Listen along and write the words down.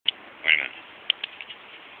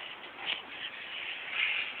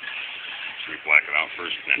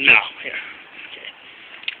first connection. No, here. Okay.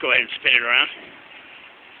 Go ahead and spin it around.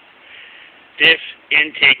 This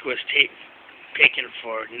intake was taken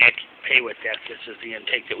for Nick Paywithdeath. This is the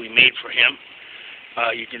intake that we made for him.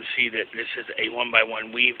 You can see that this is a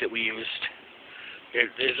 1x1 weave that we used.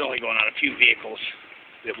 There's only going on a few vehicles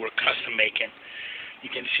that we're custom making. You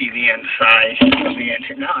can see the inside of the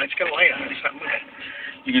intake. No, it's got a light on it. It's not moving.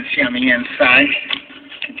 You can see on the inside,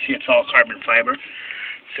 you can see it's all carbon fiber.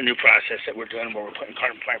 It's a new process that we're doing where we're putting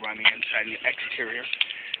carbon fiber on the inside and the exterior.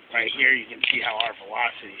 Right here, you can see how our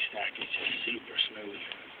velocity stack is just super smooth.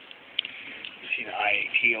 You see the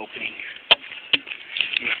IAT opening.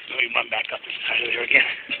 Let me run back up inside of there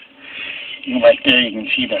again. Right there, you can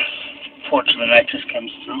see the ports of the nitrous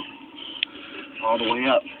comes through all the way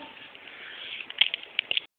up.